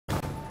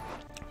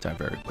Time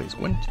for Eric plays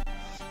Gwent.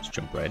 Let's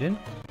jump right in.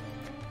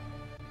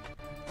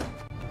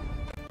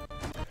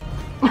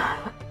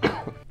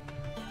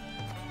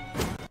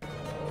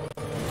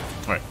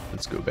 Alright,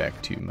 let's go back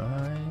to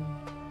my...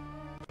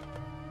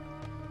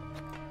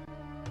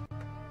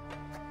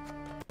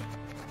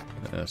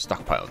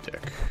 stockpile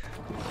deck.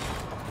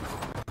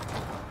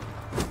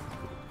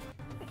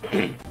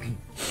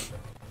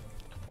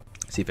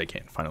 See if I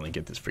can finally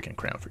get this freaking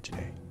crown for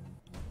today.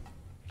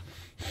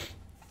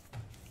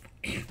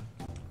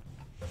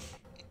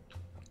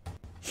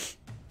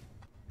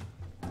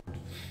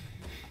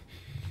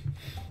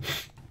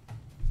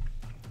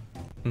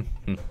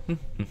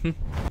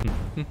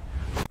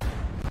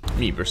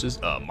 Me versus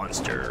a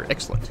monster.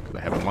 Excellent, because I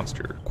have a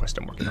monster quest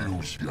I'm working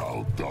on.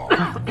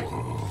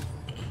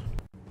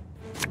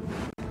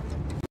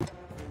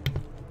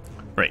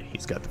 Right,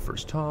 he's got the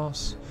first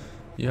toss.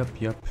 Yep.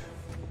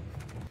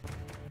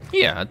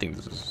 Yeah, I think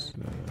this is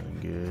a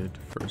good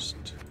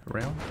first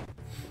round.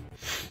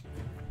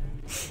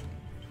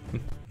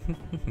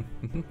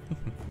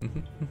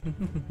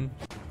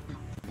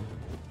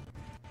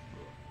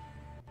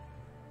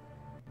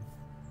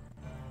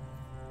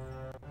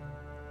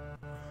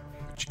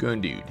 What you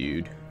gonna do,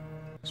 dude?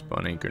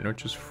 Spawn anchor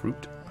nurtures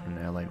fruit on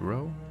an allied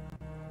row.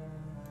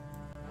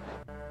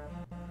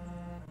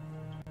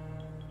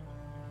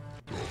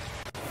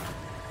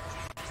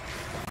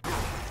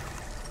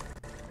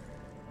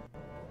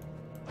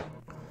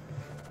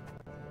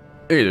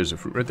 Hey, there's a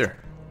fruit right there.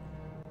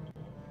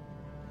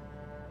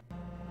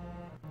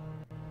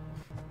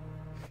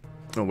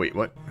 Oh wait,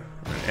 what?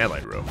 An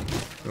allied row.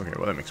 Okay,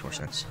 well that makes more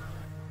sense.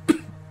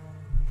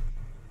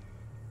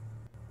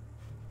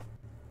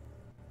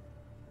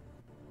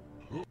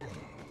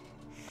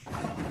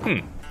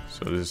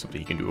 So this is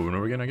something you can do over and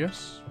over again, I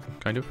guess?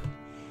 Kind of.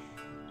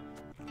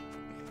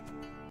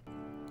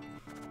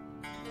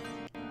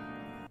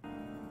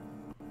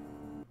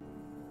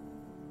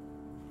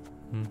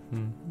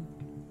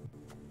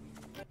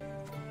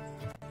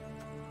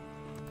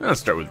 Let's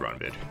start with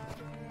Ronvid.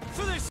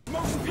 For this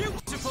most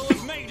beautiful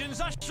of maidens,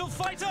 I shall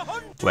fight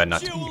 100 Glad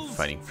not to be duels.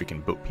 fighting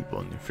freaking boat people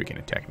and they're freaking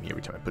attacking me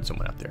every time I put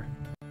someone out there.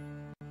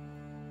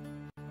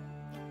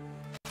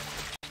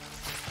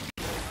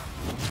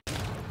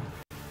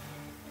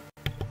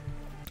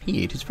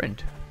 He ate his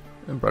friend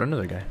and brought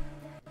another guy.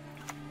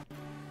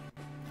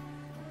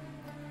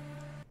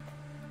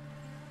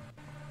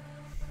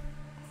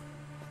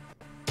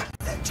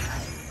 The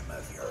time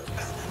of your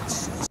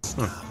penance is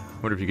Huh.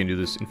 Wonder if you can do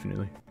this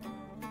infinitely.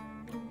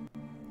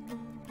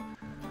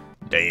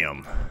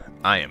 Damn,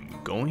 I am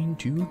going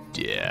to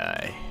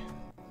die.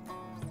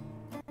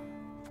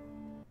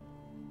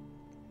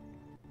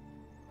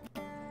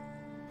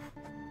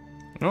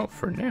 Well,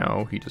 for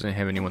now, he doesn't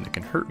have anyone that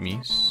can hurt me,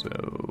 so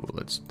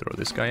let's throw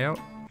this guy out.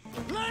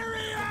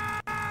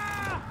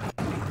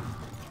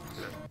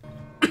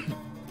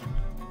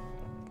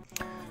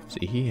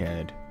 See, he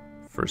had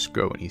first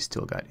go and he's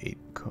still got 8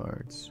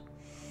 cards.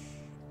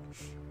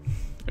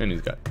 And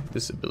he's got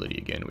this ability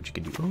again, which he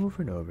can do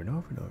over and over and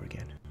over and over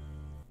again.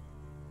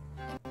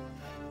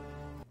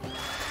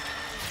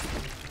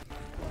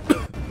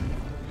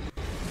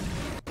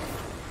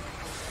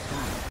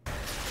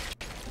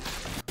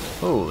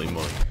 Holy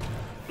moly.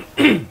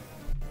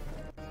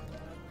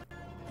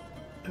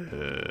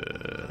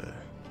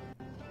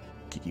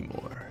 Kiki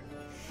more.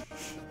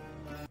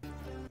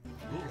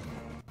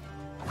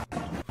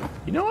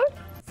 You know what?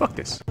 Fuck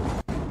this.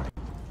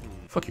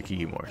 Fuck your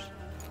Kiki Mores.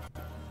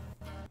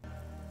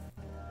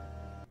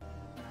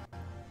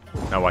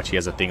 Now watch, he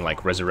has a thing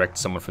like resurrect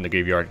someone from the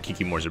graveyard.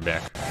 Kiki Mores are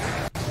back.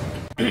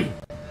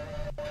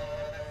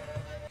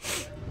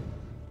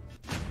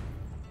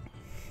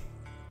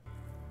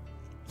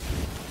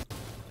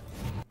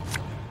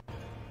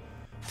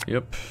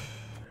 Yep.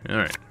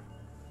 Alright.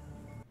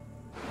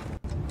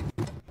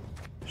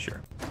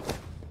 Sure.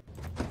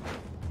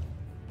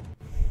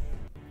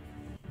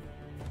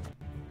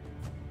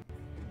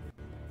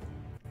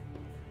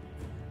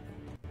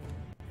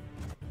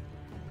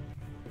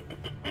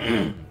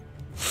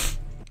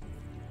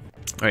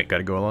 Alright,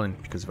 gotta go all in,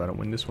 because if I don't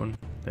win this one,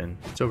 then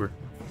it's over.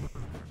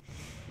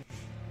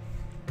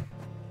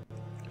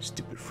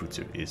 Stupid fruits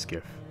of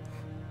Iskif.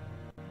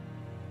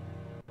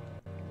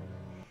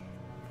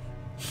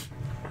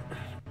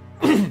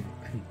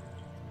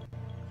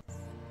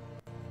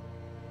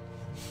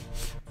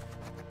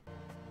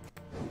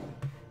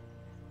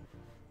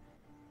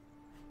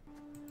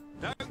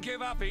 Don't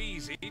give up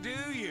easy, do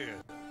you?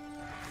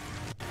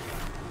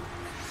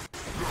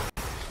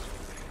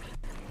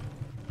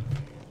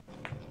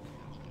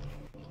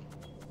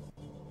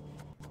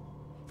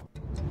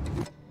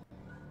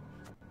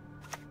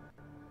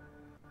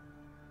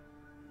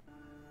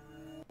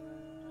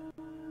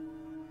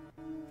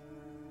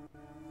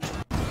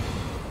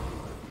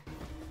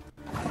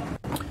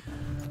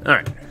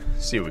 Alright,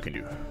 see what we can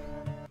do.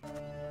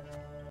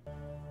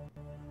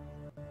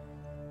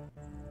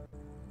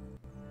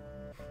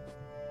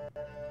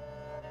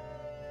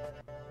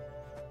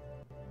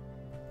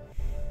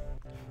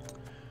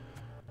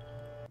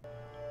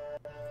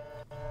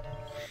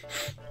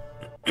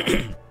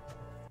 I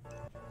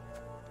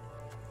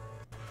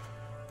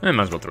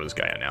might as well throw this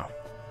guy out now.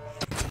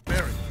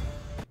 Mary,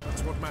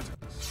 that's what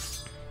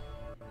matters.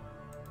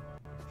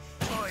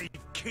 I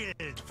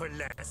killed for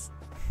less.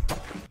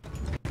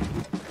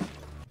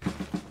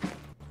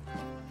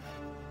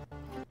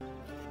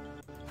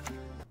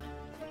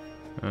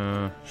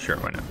 Sure,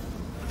 why not?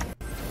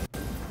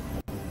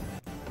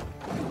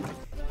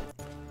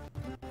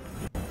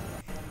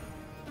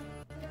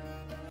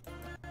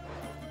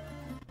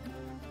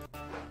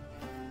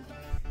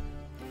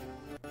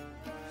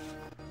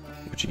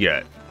 What you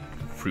got,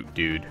 fruit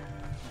dude?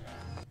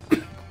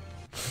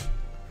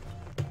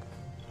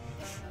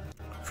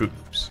 Fruit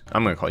Loops.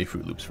 I'm gonna call you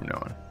Fruit Loops from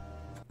now on.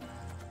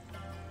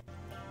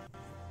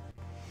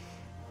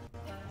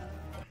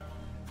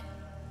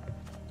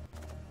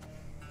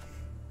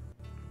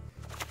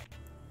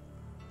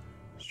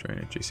 Destroy an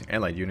adjacent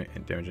allied unit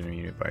and damage enemy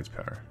unit by its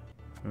power.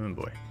 Oh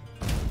boy.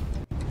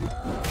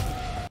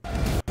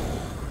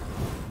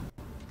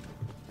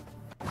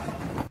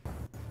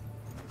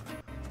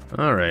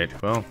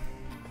 Alright, well.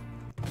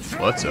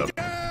 What's up?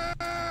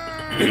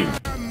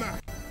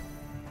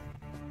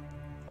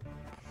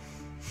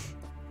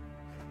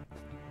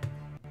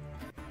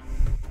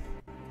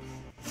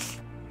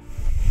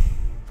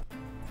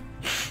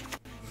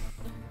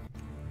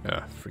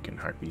 Ah, freaking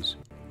harpies.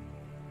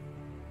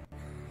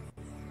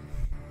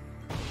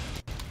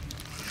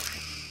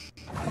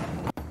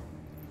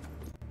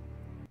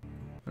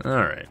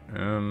 Alright,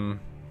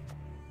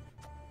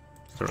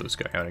 throw this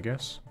guy out, I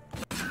guess.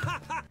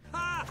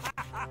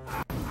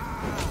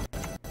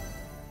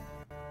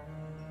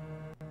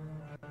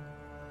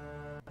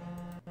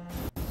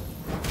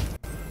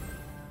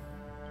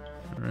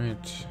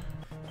 Alright.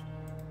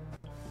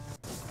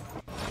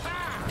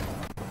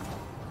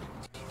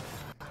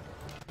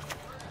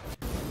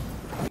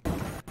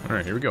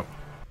 Alright, here we go.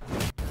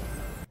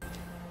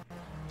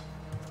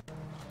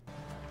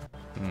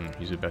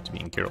 He's about to be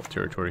in Geralt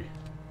territory.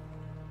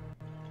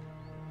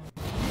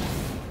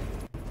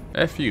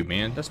 F you,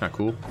 man. That's not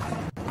cool.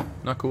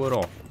 Not cool at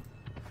all.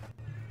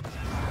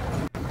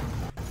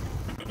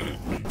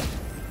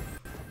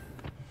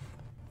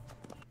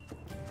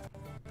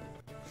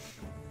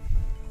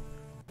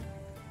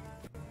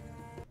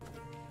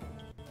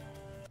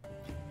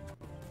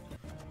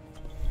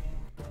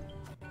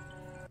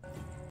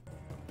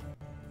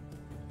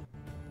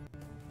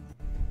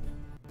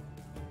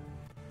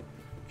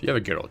 If you have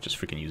a Geralt, just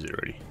freaking use it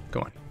already.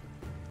 Go on.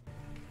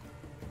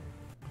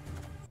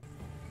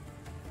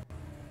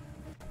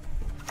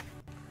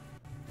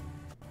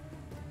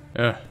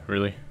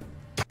 Really?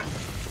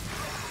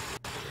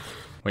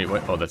 Wait,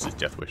 what? Oh, that's his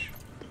death wish.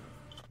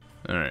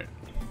 Alright.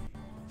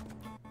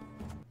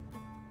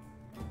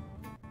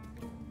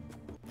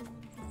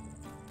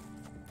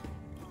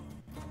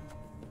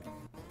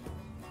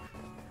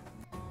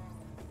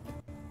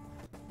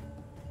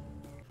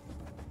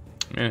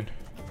 Man,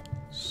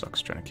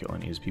 sucks trying to kill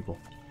any of his people.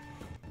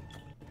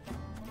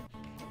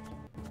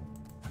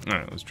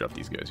 Alright, let's drop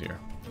these guys here.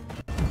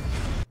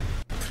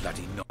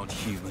 Bloody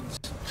non-humans.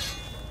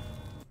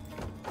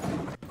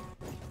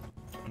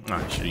 Oh,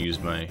 I should have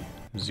used my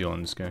zeal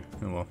on this guy.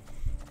 Oh well.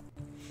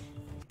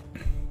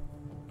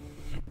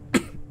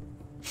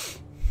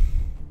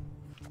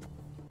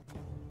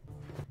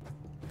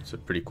 It's a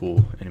pretty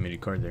cool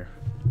animated card there.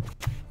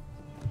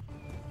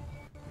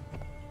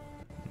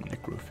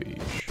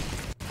 Necrophage.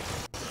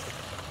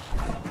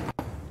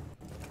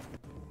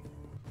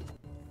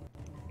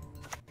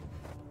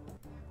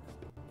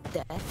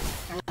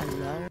 Death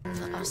alone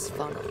as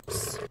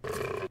follows.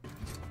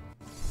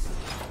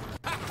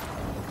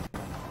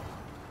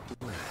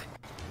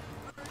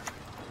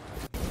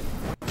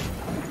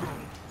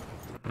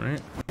 Alright,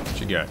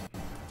 what you got?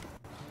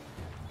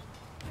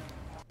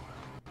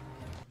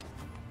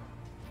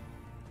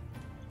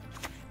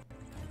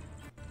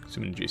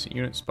 Consume an adjacent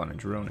unit, spawn a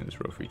drone in this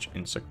row for each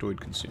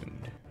insectoid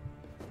consumed.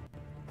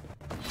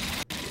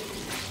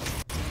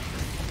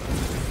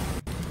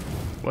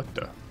 What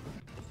the?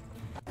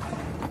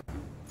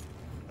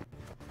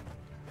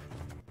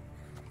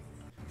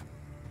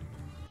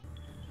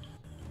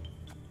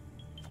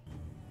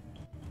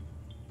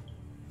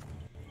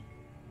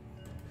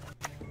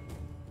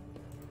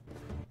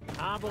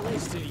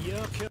 Ballista,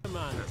 your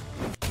command.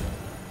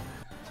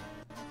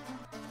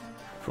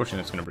 Fortunately,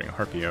 it's going to bring a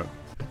harpy out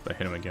if I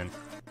hit him again.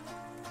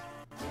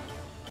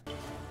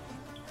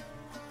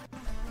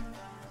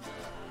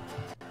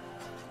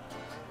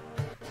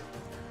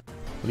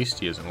 At least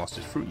he hasn't lost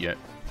his fruit yet.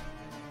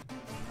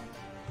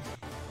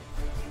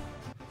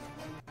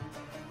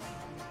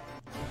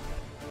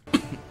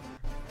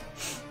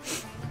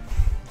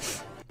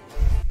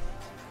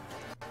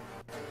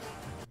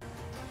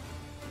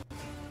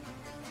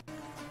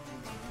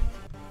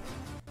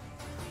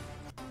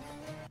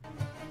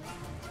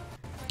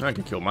 I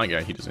can kill my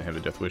guy, he doesn't have a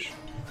death wish.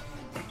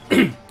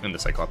 And the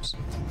Cyclops.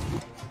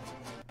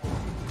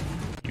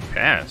 You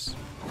pass.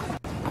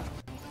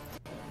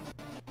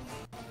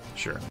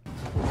 Sure.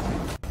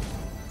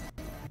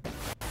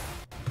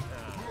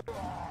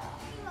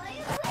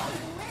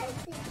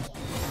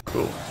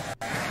 Cool.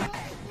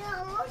 You're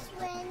almost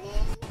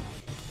winning.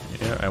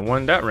 Yeah, I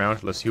won that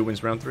round. Let's see who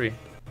wins round 3. I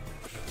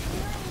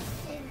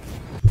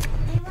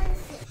want to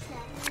sit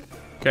seven.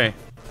 Okay.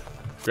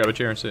 Grab a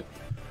chair and sit.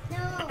 No.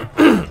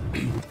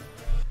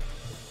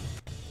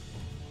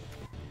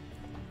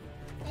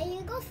 And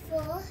you go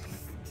first.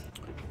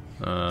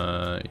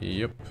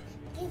 Yep.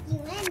 If you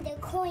win the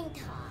coin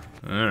toss.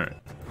 Alright.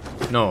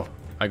 No,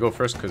 I go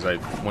first because I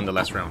won the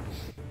last round.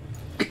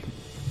 So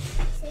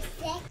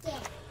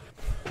second.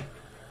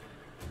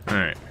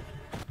 Alright.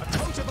 A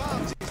coat of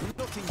arms is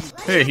nothing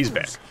you Hey, he's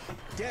back.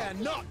 dare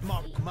not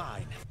mock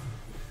mine.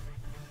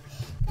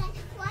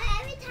 Why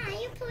every time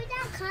you put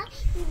that card,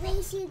 you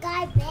brings your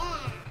guy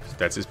back.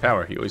 That's his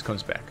power. He always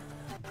comes back.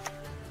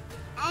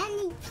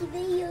 And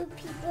your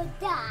people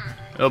die.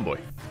 Oh boy.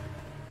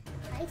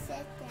 I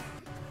said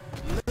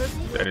that.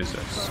 That is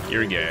a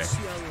scary guy.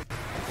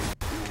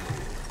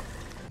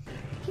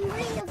 He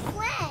brings a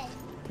friend.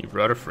 He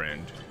brought a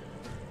friend.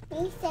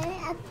 We set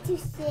it up to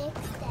 6.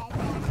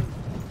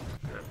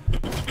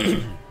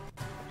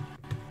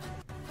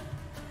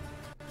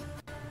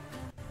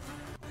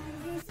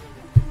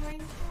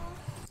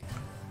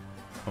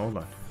 Hold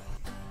on.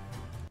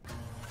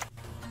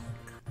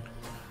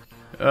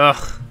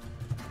 Ugh.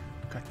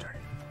 God darn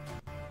it.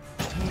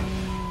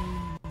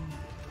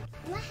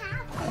 What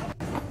happened?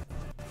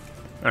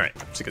 Alright,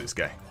 I'm sick of this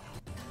guy.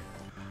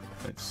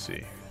 Let's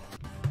see.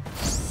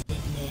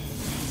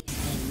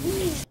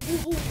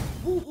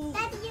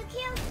 Daddy, you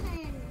killed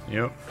him.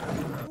 Yep.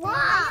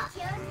 Why?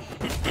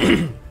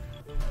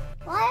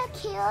 Why you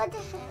killed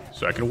him?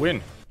 So I can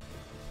win.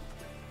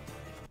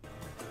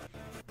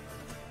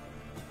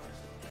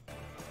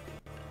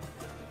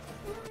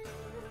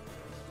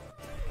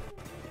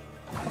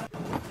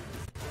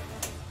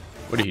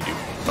 What did he do?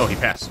 Oh, he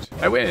passed.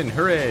 I win!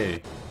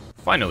 Hooray!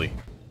 Finally.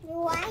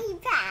 Why he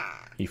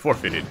passed? He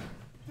forfeited.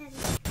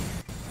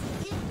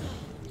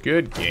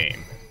 Good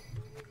game.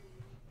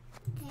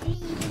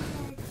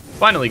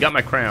 Finally got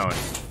my crown.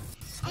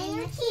 And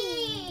your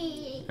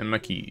key. And my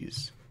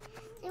keys.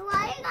 And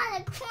why you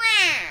got a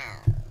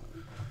crown?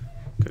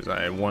 Because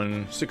I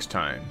won 6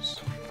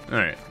 times.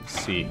 Alright, let's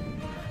see.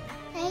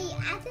 Hey,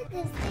 after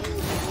this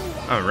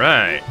thing,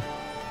 Alright.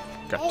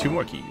 Got 2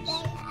 more keys.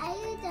 are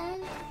you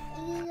done?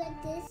 Are you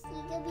like this?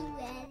 You gonna be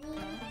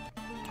ready?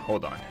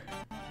 Hold on.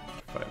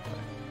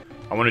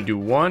 I want to do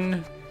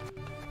one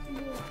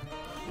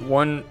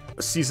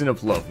season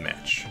of love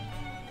match.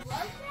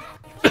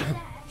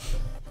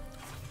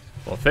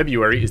 Well,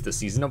 February is the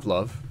season of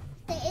love,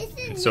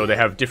 and so they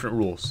have different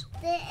rules.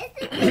 There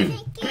is a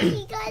different game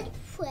you guys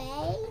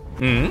play.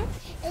 Hmm. And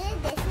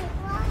a different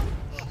one.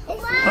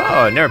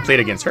 Oh, I never played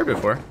against her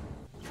before.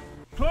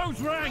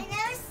 Close I rank.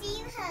 never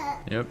seen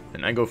her. Yep,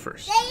 and I go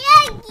first. Yeah,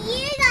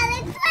 you got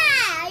a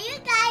crown. You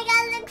guys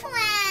got a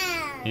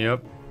crown.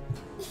 Yep.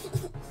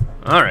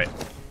 All right.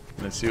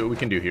 Let's see what we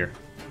can do here.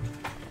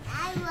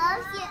 I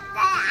love you.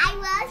 I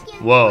love you.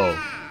 Whoa,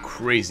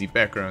 crazy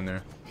background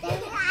there. I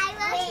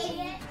love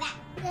you.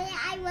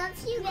 I love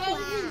you.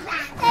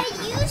 Hey,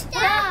 use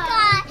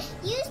that guy.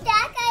 Use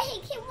that guy. He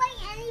can bring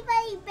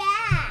anybody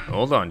back.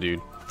 Hold on,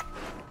 dude.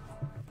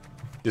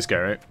 This guy,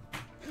 right?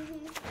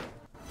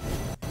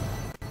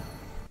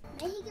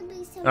 And he can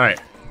be so. All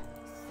right.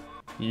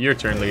 Your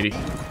turn, lady.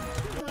 Never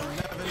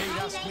need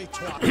ask me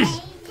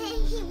twice.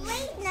 He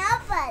breaks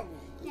nobody.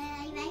 I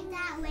like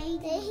that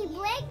lady. He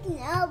breaks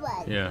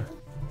nobody. Yeah.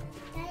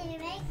 I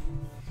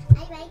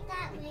like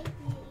that lady.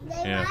 The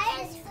Yeah.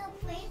 Maya is so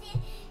pretty.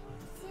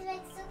 She's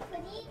like so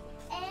pretty,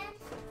 and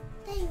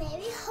then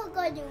maybe he'll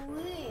go to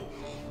room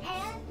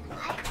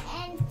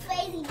and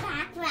crazy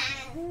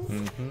backgrounds.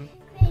 Mm-hmm.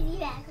 Crazy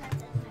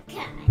backgrounds. Oh my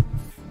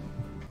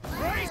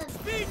god.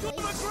 Speed to the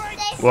great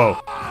Whoa,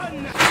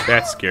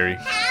 that's scary.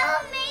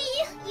 How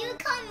many you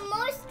come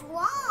more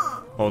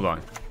strong? Hold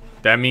on.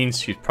 That means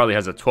she probably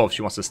has a 12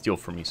 she wants to steal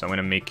from me, so I'm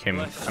gonna make him,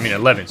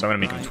 11, so I'm gonna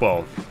make him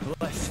 12.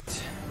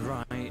 left,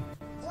 right.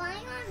 Why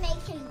not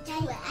make him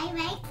do it? I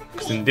like the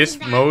Because in this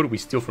mode, we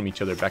steal from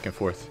each other back and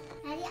forth.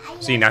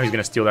 See, now he's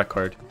gonna steal that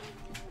card.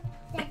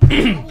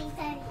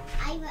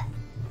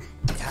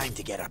 Time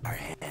to get our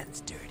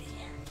hands dirty.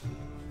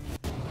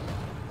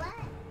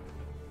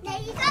 Now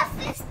you got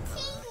 15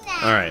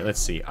 now. Alright, let's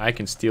see. I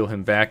can steal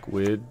him back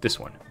with this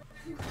one.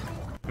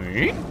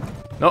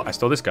 No, I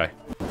stole this guy.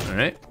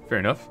 Alright, fair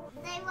enough.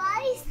 Then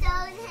why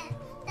stole him?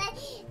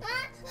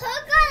 Who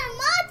got a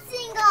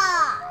marching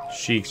guy?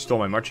 She stole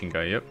my marching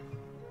guy, yep.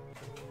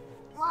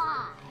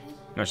 Why?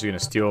 Now she's gonna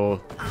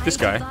steal this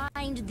guy.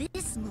 Find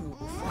this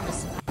move on a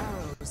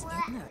sparrow's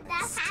innards.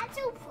 That's how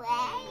to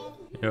play.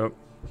 Yep.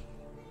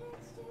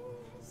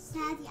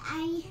 Daddy,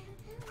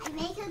 I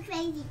make a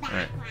crazy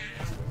background.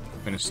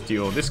 I'm gonna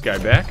steal this guy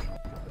back.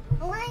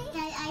 Why?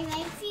 I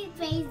make you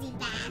crazy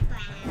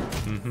background.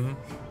 Mm-hmm.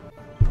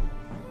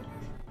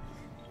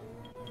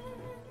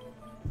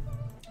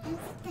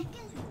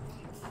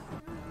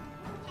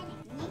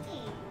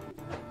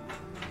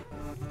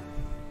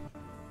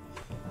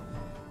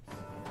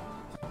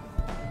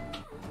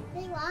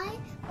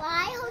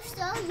 Why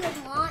stole your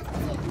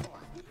marching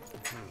one?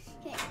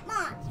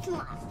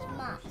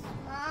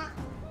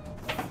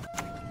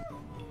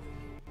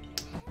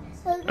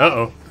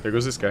 Uh-oh. There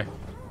goes this guy.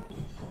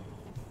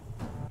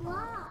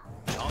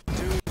 I'll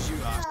do as you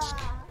ask.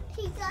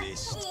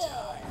 This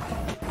time.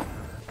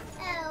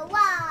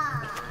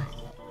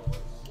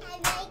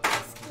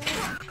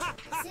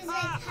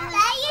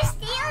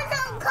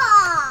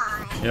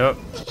 Yep.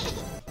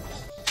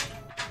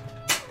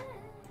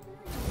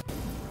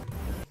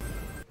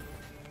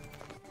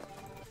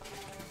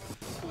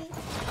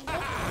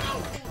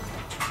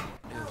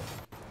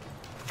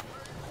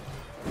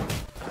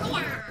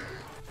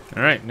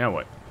 Alright, now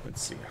what?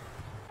 Let's see.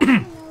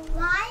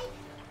 Why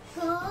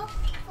go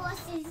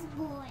forces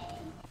boy?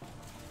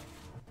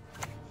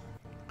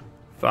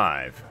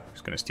 5.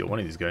 Just gonna steal one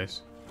of these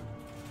guys.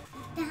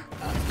 That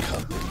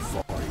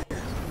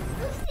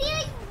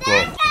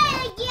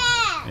guy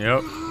again!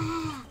 Yep.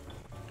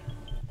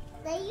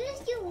 They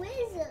used your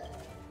wizard.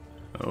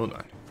 Hold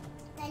on.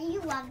 Then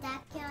you love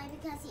that guy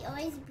because he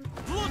always.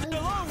 Look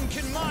along,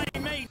 can my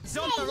mates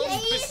on their own You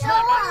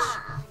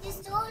besmirch?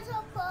 stole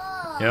her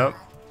paw. Yep.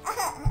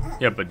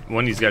 Yeah, but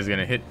one of these guys is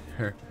gonna hit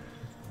her.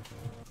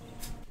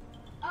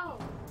 Oh.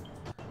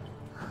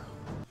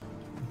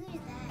 Who is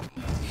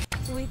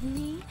that? With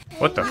me,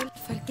 What the? you'll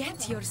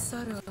forget your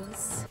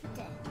sorrows.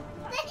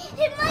 He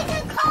made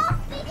a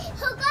coffee. He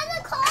got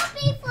a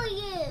coffee for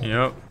you.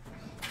 Yep.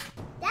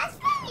 That's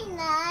very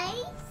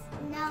nice.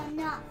 No,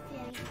 not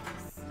very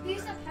nice. You're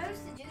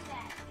supposed to do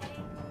that, okay?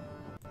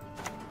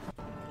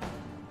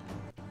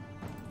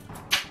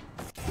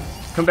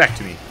 Come back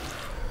to me.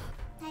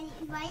 Daddy,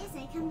 why is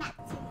it come back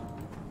to me?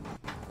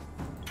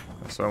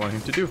 That's what I want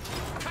him to do.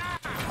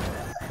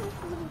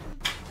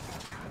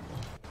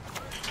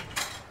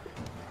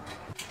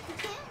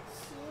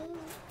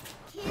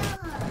 Kill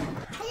her.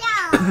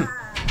 Hello.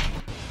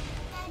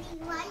 Daddy,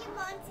 why your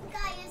monster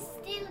guy is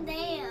still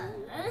there?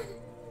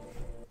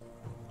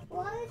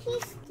 Why is he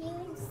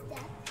stealing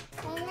stuff?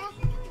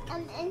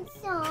 And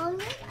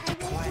song, I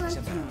just want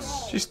to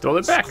play. She stole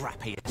it back.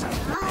 Scrappy as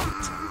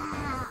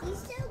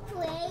He's so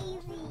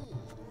crazy.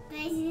 But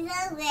he's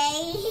so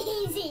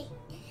lazy.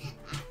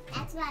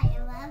 That's why I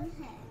love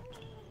her.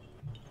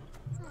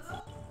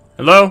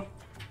 Hello?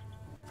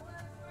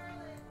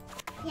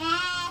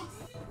 Yes.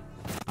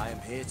 I am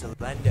here to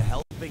lend a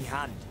helping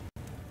hand.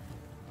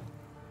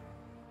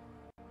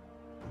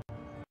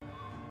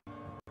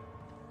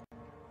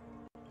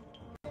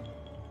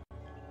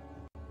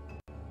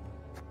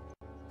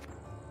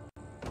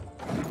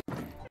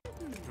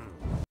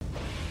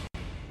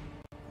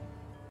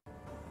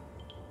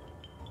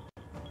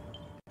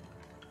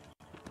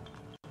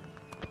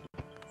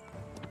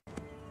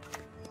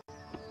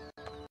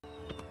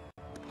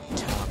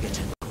 Target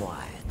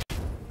acquired.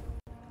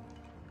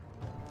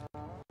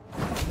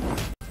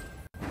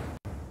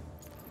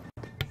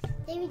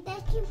 David,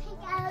 that can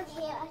pick out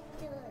here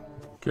after.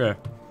 Okay.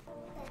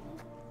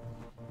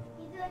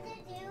 You gonna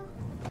do?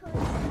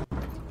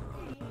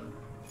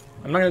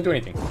 I'm not gonna do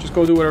anything. Just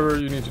go do whatever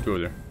you need to do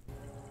there.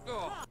 There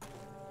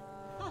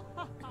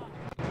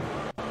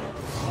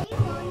you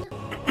want.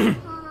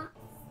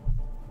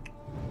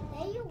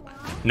 There you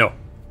want. No.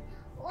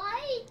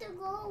 Why the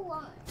gold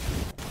one?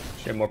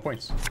 She had more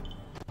points.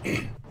 Do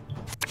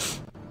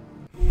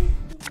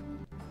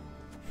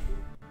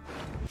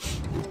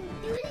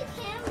the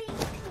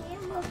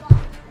camera box.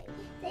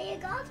 They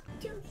got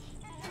to.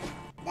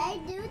 They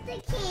do the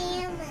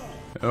camera.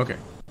 Okay.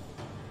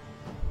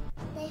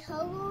 They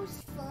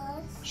goes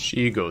first.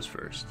 She goes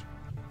first.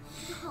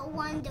 Who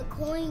won the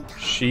coin toss?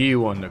 She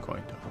won the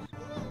coin toss.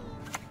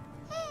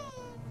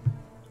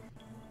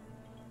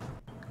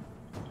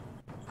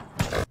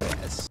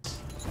 Yes.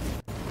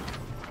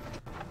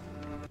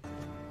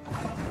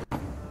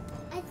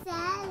 I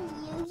said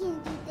you can do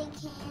the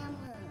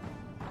camera.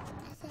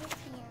 I said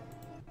camera.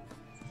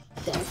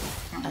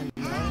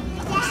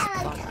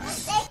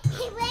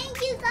 He brings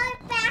you guys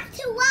back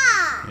to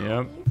us.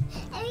 Yep.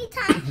 Every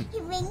time he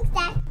brings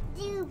that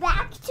dude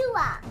back to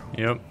us.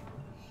 Yep.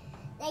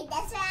 Like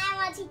that's why I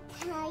want to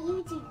tell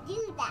you to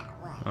do that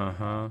one.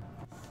 Uh-huh.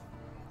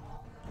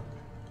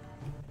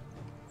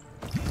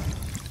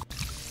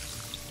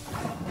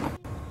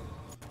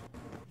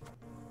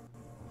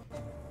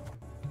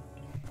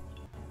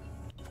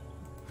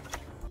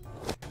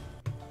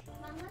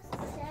 Mama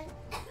said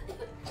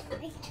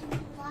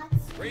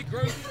lots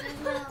Regroup.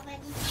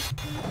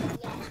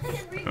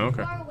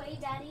 Okay. far away,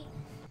 Daddy.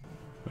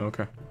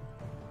 Okay.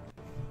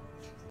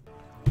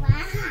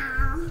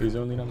 Wow. Please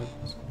don't lean on the...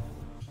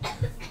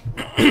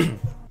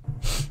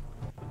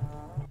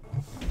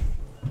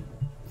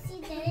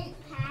 She didn't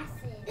pass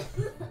it.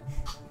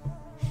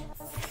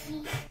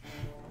 She...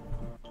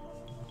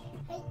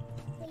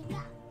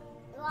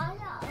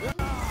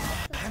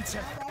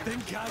 Hunter,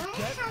 think I'll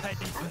get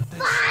ready for this.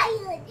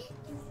 Fire!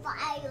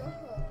 Fire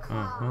her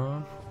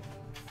car.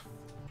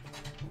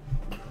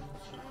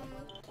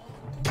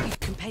 You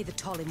can pay the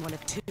toll in one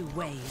of two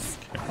ways.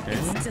 Okay.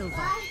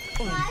 Silver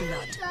or in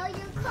blood. Throw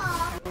your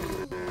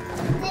coffee.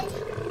 Then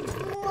you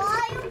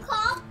want your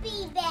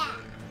coffee back.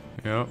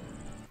 Yep.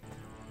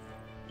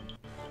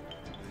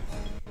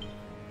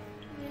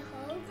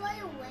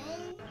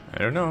 I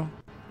don't know.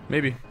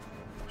 Maybe.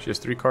 She has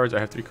 3 cards. I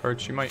have 3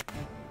 cards. She might.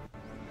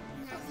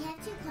 Now you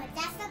have 2 cards.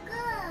 That's so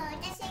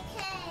good. That's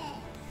okay.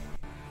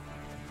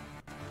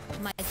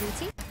 My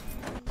duty?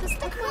 To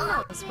stick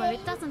my nose where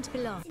it doesn't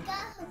belong. She got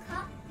her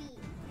copy.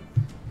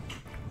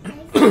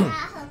 She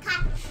got her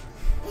copy.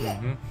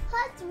 Mm-hmm.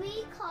 Her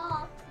 3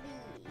 copies.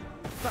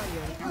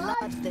 Fire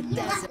flood the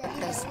desert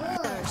as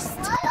thirst.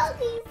 Why are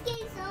these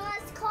games so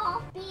much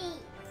coffee?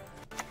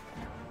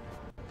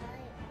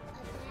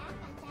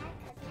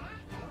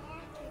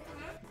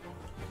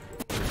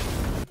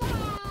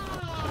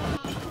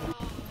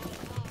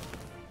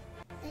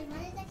 Like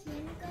one of the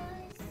camera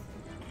guys,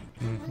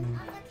 one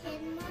of the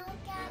camera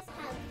guys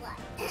have what?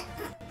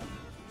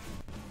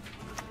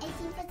 18%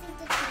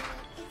 the camera,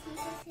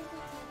 18%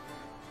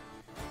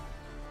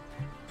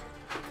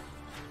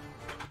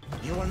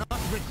 the You will not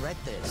regret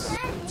this.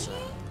 camera.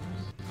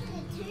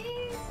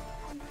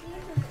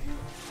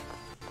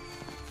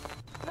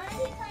 Why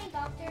are you playing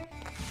doctor?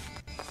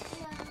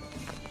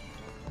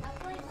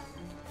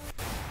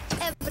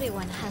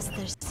 Everyone has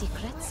their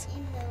secrets.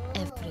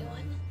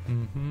 Everyone.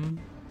 Mm-hmm.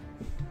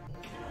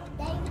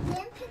 They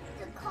didn't pick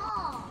the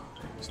call.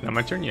 It's not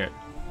my turn yet.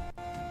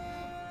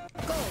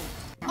 Go!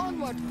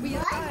 Onward, we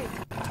ride!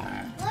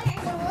 What in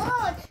the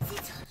world? She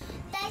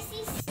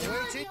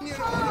stole your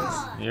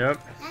car. Yep.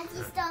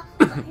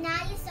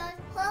 Now you stole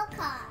her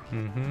car.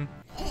 Mm-hmm.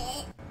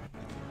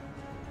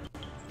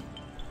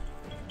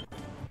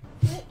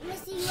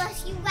 Missy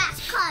Rescue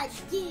Rash card,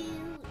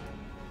 dude.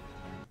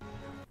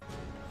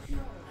 No,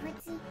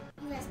 Missy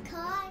US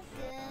card,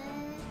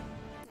 good.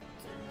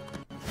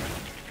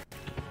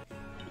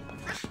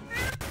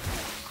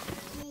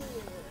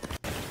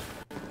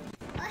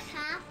 What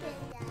happened,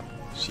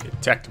 Dada? She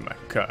attacked my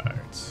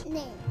cards.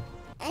 No,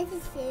 I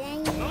just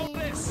said Not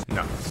this.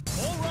 No.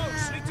 All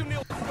roads lead to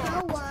Nil.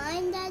 no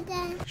one,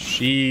 Dada.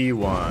 She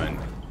won.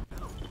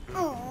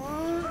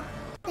 Oh,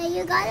 so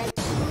you gotta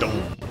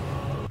Don't.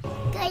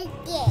 good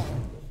game.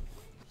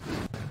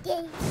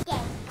 Good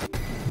game.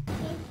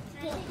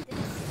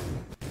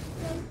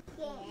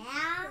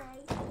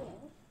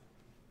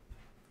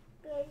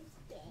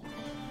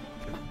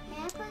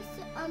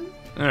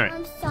 Alright.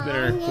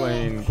 Better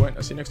playing Gwent.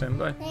 I'll see you next time.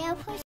 Bye. May I push